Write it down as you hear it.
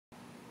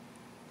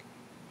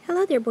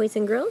Hello there, boys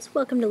and girls.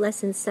 Welcome to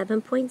Lesson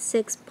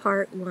 7.6,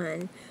 Part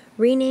 1,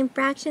 Rename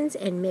Fractions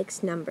and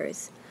Mixed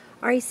Numbers.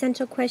 Our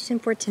essential question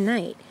for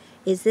tonight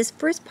is this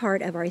first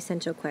part of our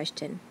essential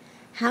question.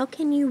 How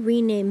can you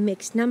rename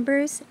mixed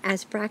numbers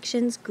as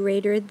fractions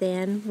greater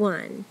than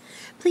 1?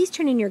 Please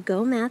turn in your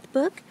Go Math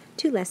book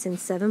to Lesson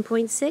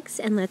 7.6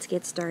 and let's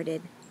get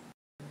started.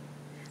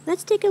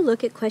 Let's take a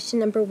look at question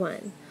number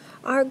 1.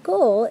 Our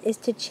goal is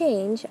to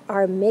change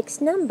our mixed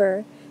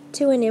number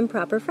to an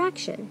improper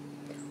fraction,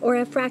 or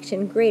a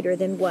fraction greater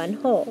than 1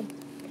 whole.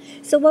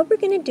 So what we're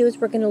going to do is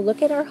we're going to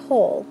look at our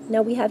whole.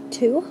 Now we have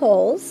 2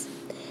 wholes,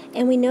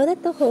 and we know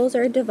that the wholes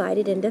are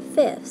divided into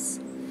fifths.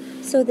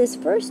 So this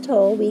first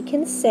whole we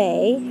can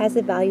say has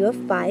a value of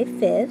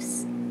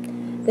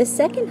 5/5. The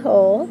second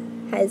whole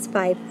has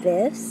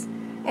 5/5,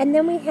 and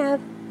then we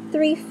have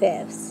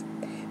 3/5.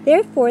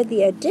 Therefore,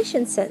 the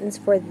addition sentence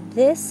for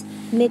this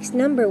mixed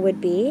number would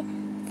be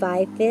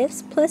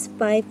 5/5 plus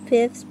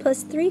 5/5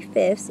 plus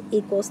 3/5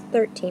 equals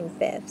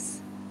 13/5.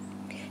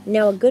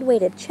 Now, a good way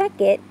to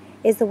check it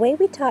is the way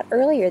we taught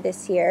earlier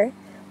this year,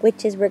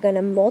 which is we're going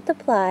to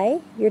multiply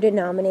your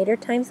denominator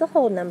times the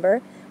whole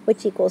number,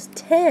 which equals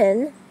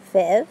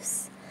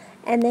 10/5,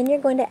 and then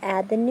you're going to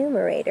add the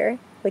numerator,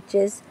 which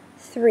is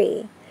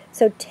 3.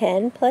 So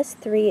 10 plus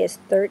 3 is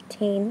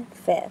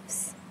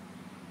 13/5.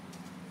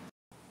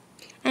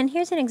 And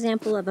here's an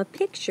example of a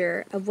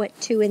picture of what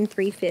 2 and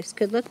 3/5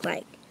 could look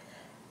like.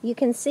 You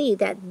can see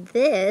that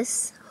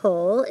this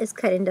whole is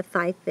cut into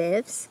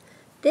 5/5.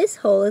 This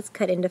whole is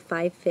cut into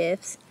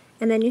 5/5,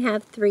 and then you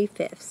have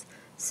 3/5.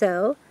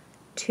 So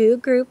 2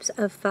 groups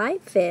of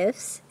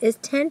 5/5 is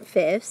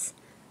 10/5,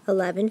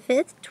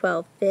 11/5,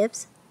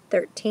 12/5,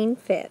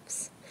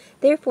 13/5.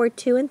 Therefore,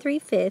 2 and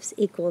 3/5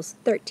 equals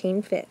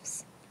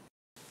 13/5.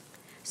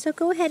 So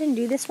go ahead and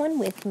do this one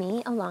with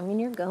me along in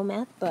your Go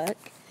Math book.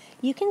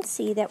 You can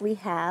see that we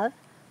have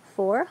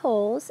 4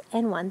 wholes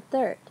and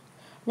 1/3.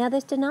 Now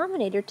this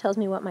denominator tells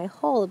me what my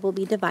whole will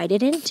be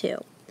divided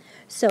into.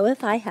 So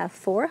if I have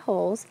 4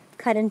 wholes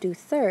cut into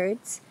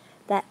thirds,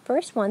 that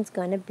first one's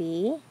going to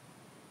be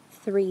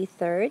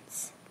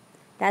 3/3,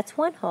 that's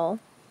 1 whole,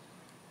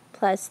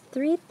 plus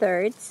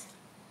 3/3,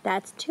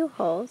 that's 2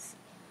 wholes,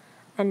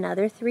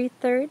 another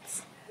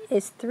 3/3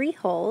 is 3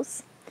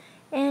 wholes,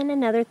 and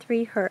another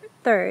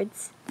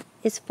 3/3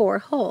 is 4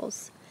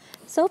 wholes.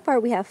 So far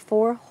we have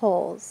 4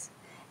 wholes,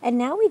 and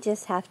now we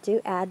just have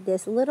to add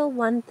this little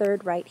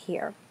 1/3 right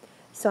here.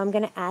 So I'm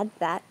going to add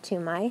that to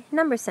my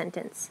number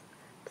sentence.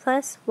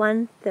 Plus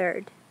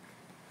 1/3.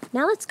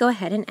 Now let's go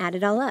ahead and add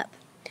it all up.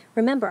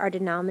 Remember, our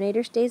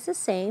denominator stays the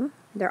same.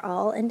 They're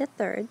all into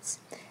thirds.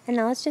 And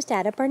now let's just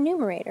add up our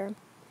numerator.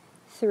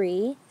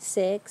 3,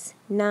 6,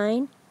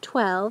 9,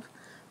 12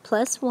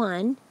 plus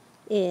 1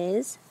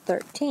 is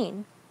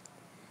 13.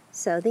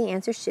 So the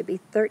answer should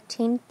be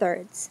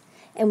 13/3.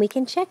 And we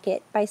can check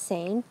it by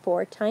saying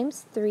 4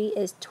 times 3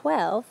 is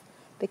 12,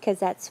 because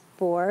that's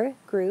 4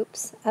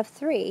 groups of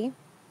 3.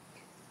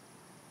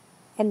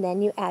 And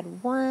then you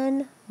add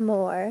 1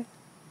 more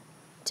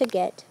to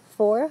get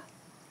 4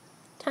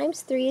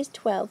 times 3 is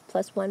 12,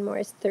 plus 1 more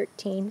is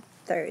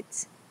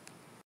 13/3.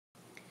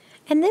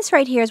 And this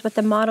right here is what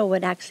the model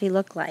would actually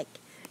look like.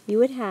 You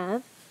would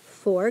have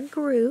 4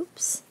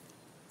 groups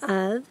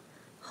of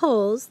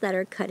wholes that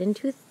are cut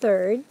into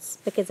thirds,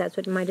 because that's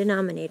what my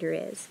denominator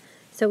is.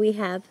 So we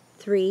have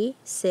 3,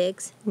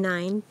 6,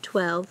 9,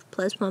 12,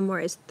 plus 1 more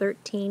is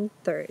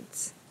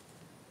 13/3.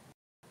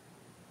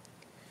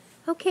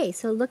 Okay,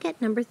 so look at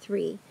number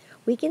 3.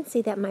 We can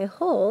see that my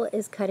whole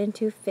is cut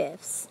into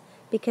fifths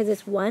because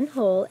it's 1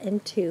 whole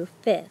and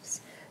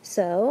 2/5.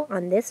 So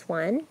on this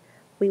one,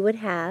 we would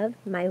have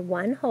my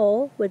 1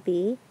 whole would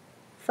be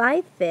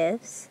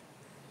 5/5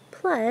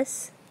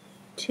 plus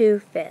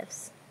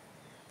 2/5,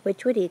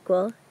 which would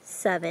equal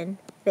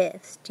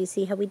 7/5. Do you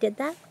see how we did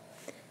that?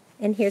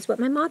 And here's what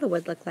my model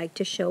would look like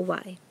to show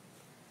why.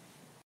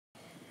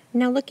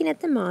 Now looking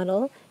at the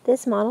model,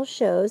 this model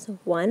shows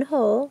 1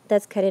 whole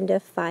that's cut into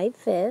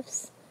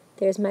 5/5.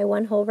 There's my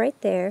 1 whole right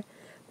there,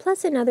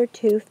 plus another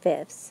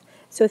 2/5.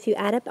 So if you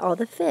add up all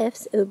the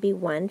fifths, it would be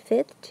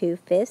 1/5,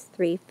 2/5,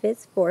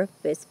 3/5,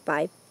 4/5,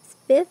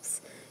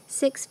 5/5,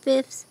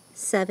 6/5,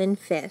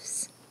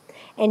 7/5.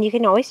 And you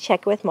can always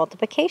check it with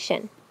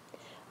multiplication.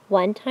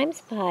 1 times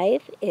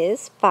 5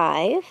 is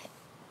 5,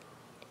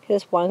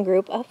 because it's 1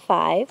 group of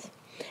 5.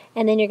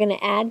 And then you're going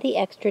to add the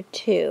extra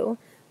 2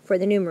 for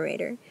the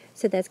numerator.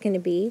 So that's going to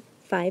be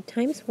 5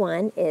 times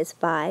 1 is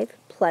 5,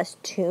 plus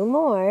 2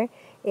 more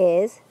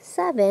is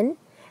 7,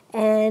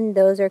 and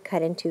those are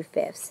cut into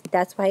fifths.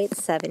 That's why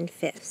it's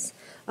 7/5.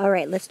 All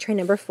right, let's try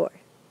number 4.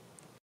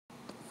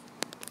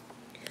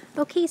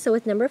 Okay, so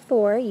with number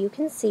 4, you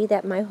can see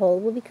that my whole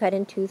will be cut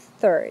into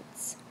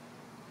thirds.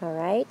 All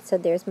right, so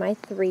there's my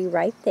 3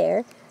 right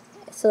there.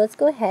 So let's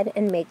go ahead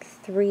and make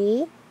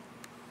 3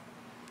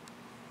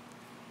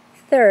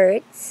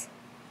 thirds.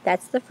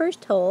 That's the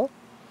first whole,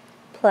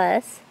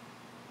 plus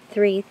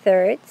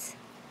 3/3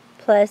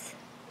 plus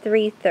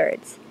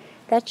 3/3.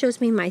 That shows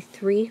me my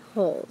 3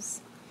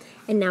 wholes.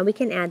 And now we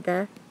can add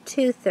the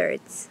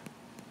 2/3.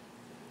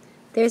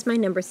 There's my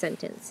number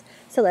sentence.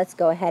 So let's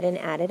go ahead and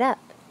add it up.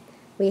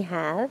 We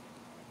have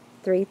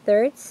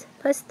 3/3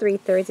 plus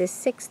 3/3 is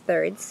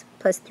 6/3,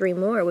 plus 3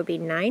 more would be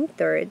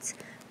 9/3,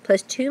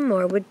 plus 2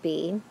 more would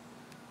be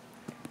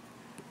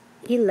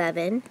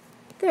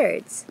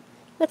 11/3.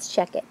 Let's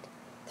check it.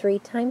 3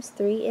 times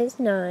 3 is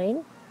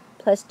 9,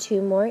 plus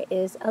 2 more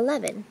is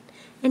 11.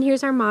 And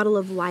here's our model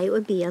of why it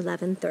would be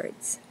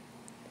 11/3.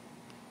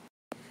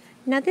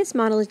 Now this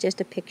model is just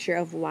a picture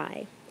of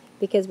why,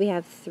 because we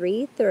have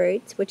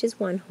 3/3, which is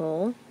one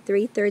whole,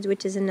 3/3,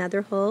 which is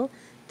another whole,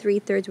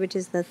 3/3, which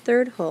is the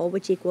third whole,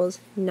 which equals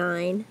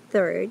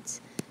 9/3,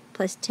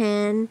 plus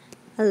 10,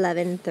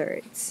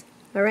 11/3.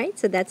 All right,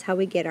 so that's how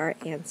we get our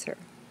answer.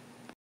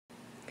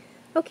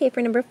 Okay,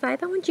 for number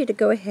 5, I want you to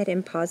go ahead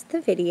and pause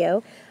the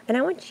video, and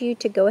I want you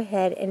to go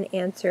ahead and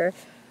answer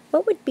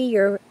what would be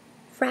your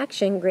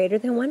fraction greater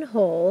than one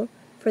whole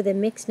for the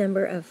mixed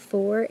number of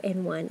 4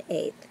 and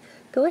 1/8.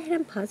 Go ahead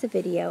and pause the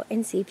video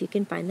and see if you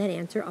can find that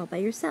answer all by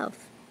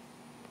yourself.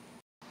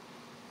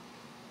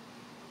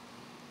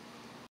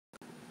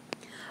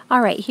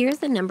 All right, here's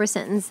the number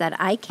sentence that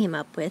I came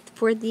up with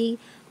for the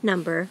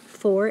number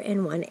 4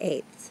 and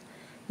 1/8.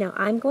 Now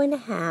I'm going to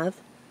have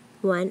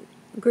one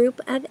group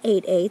of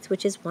 8/8,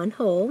 which is one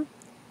whole,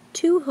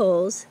 2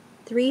 wholes,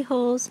 3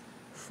 wholes,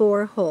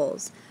 4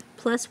 wholes,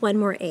 plus one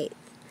more eighth.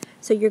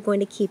 So you're going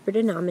to keep your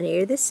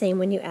denominator the same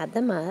when you add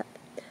them up.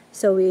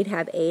 So we'd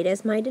have 8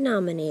 as my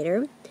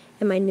denominator,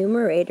 and my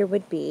numerator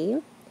would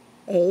be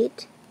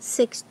 8,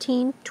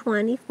 16,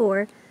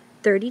 24,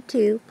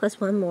 32, plus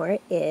one more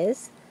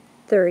is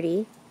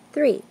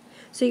 33.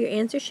 So your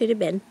answer should have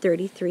been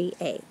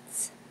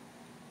 33/8.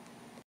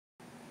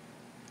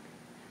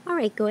 All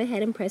right, go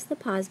ahead and press the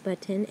pause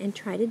button and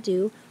try to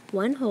do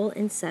 1 whole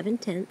and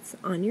 7/10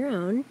 on your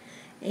own.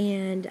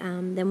 And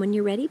then when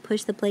you're ready,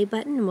 push the play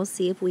button and we'll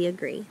see if we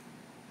agree.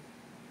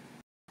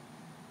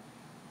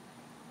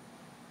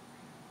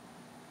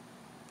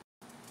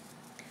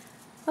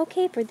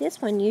 Okay, for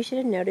this one, you should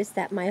have noticed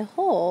that my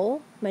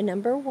whole, my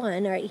number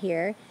 1 right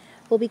here,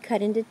 will be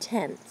cut into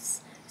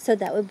tenths. So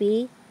that would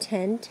be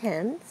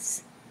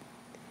 10/10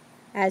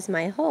 as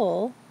my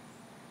whole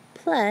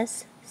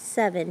plus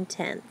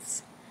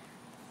 7/10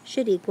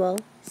 should equal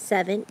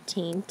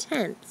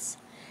 17/10.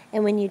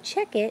 And when you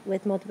check it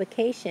with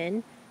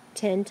multiplication,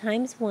 10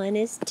 times 1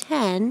 is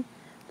 10,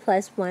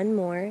 plus 1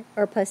 more,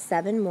 or plus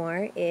 7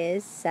 more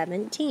is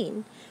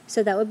 17.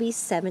 So that would be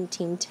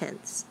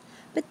 17/10.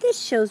 But this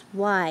shows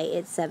why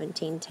it's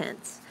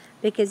 17/10,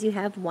 because you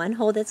have one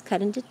whole that's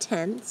cut into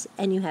tenths,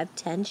 and you have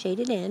 10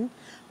 shaded in,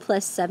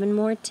 plus 7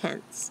 more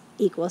tenths,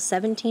 equals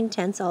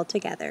 17/10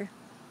 altogether.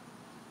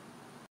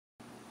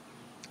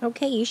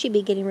 Okay, you should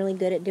be getting really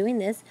good at doing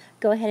this.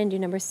 Go ahead and do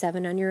number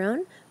 7 on your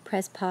own,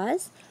 press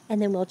pause,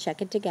 and then we'll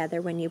check it together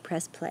when you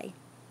press play.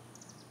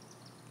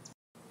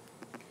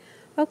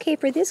 Okay,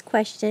 for this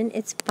question,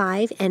 it's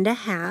 5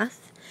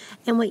 1/2.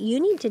 And what you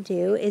need to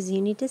do is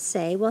you need to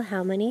say, well,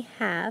 how many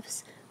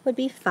halves would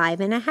be 5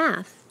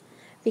 1/2?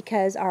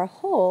 Because our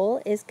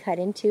whole is cut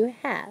into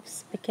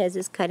halves, because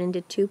it's cut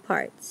into 2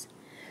 parts.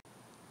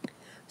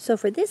 So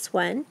for this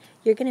one,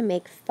 you're going to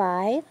make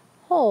 5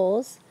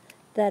 wholes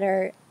that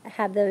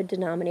have the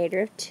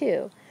denominator of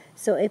 2.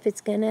 So if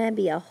it's going to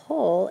be a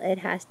whole, it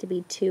has to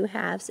be 2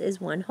 halves is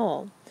 1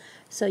 whole.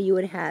 So you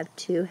would have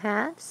 2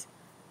 halves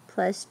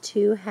plus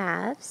 2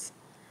 halves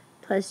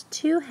plus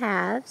 2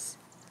 halves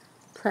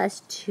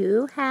plus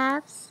 2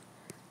 halves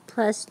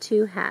plus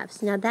 2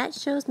 halves. Now that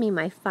shows me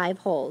my 5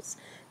 wholes,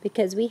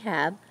 because we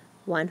have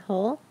 1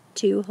 whole,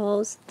 2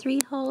 wholes,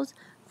 3 wholes,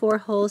 4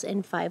 wholes,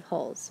 and 5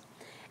 wholes.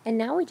 And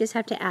now we just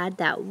have to add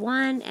that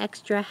 1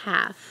 extra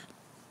half.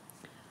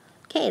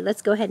 Okay,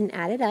 let's go ahead and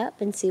add it up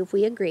and see if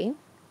we agree.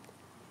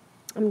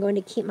 I'm going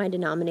to keep my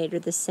denominator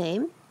the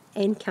same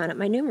and count up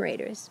my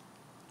numerators.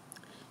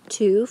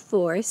 2,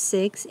 4,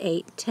 6,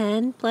 8,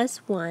 10 plus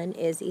 1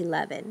 is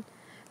 11.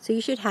 So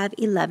you should have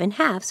 11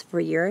 halves for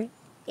your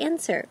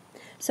answer.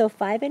 So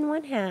 5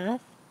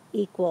 1/2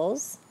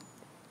 equals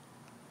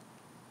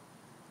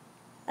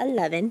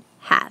 11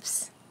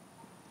 halves.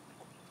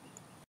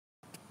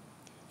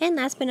 And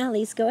last but not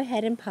least, go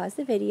ahead and pause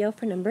the video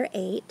for number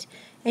 8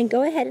 and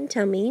go ahead and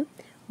tell me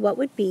what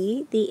would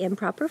be the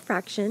improper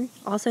fraction,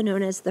 also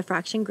known as the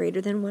fraction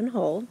greater than 1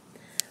 whole,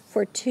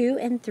 for 2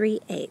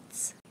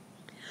 3/8.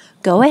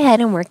 Go ahead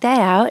and work that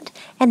out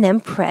and then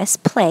press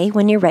play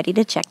when you're ready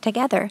to check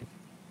together.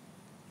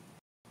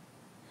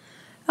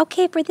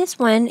 Okay, for this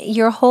one,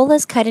 your whole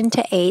is cut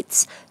into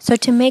 8s, so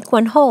to make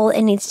 1 whole,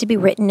 it needs to be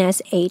written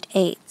as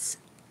 8/8.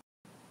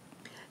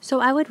 So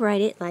I would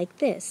write it like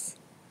this.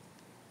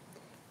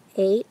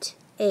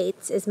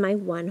 8/8 is my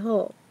 1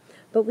 whole.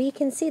 But we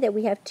can see that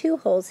we have 2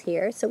 wholes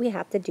here, so we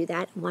have to do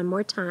that one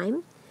more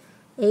time.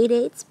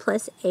 8/8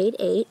 plus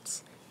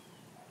 8/8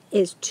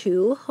 is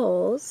 2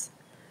 wholes,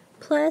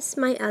 plus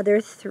my other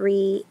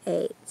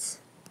 3/8.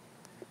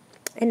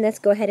 And let's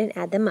go ahead and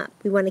add them up.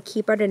 We want to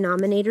keep our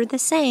denominator the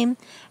same,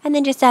 and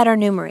then just add our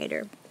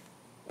numerator.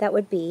 That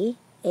would be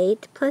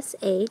 8 plus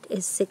 8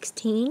 is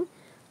 16,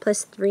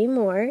 plus 3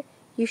 more,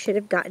 you should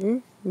have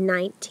gotten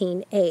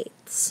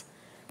 19/8.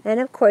 And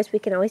of course, we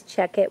can always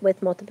check it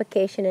with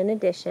multiplication and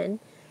addition.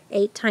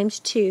 8 times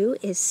 2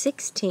 is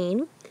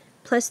 16,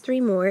 plus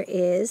 3 more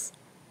is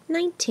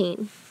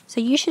 19.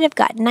 So you should have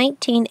got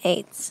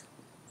 19/8.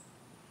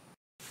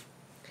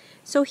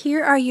 So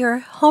here are your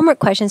homework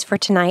questions for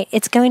tonight.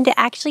 It's going to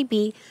actually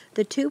be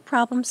the 2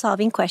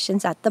 problem-solving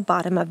questions at the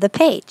bottom of the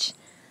page.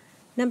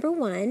 Number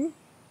 1,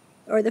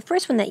 or the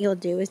first one that you'll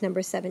do is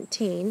number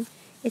 17.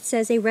 It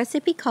says a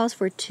recipe calls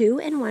for 2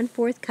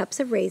 1/4 cups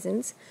of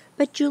raisins,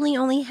 but Julie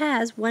only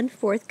has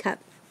 1/4 cup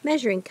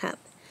measuring cup.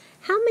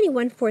 How many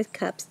 1/4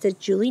 cups does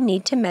Julie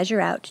need to measure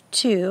out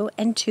 2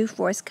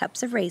 2/4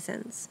 cups of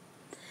raisins?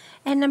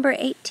 And number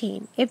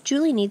 18, if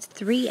Julie needs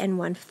 3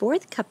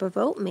 1/4 cup of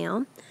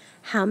oatmeal,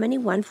 how many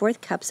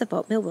 1/4 cups of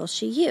oatmeal will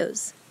she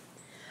use?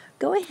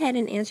 Go ahead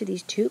and answer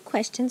these 2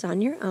 questions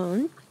on your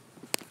own.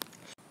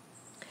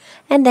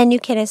 And then you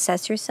can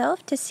assess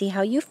yourself to see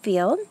how you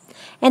feel.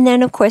 And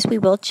then, of course, we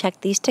will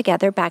check these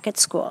together back at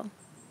school.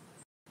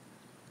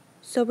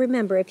 So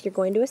remember, if you're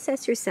going to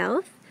assess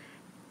yourself,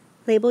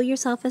 label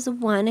yourself as a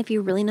 1 if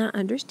you're really not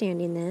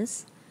understanding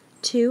this,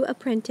 2,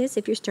 apprentice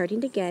if you're starting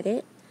to get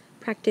it,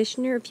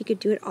 practitioner if you could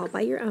do it all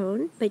by your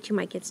own, but you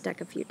might get stuck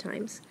a few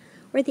times,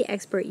 or the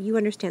expert, you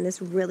understand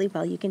this really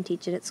well, you can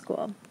teach it at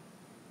school.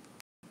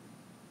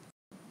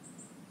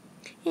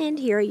 And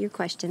here are your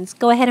questions.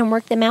 Go ahead and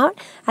work them out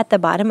at the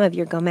bottom of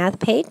your Go Math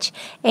page,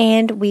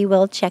 and we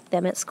will check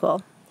them at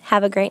school.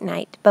 Have a great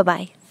night.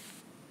 Bye-bye.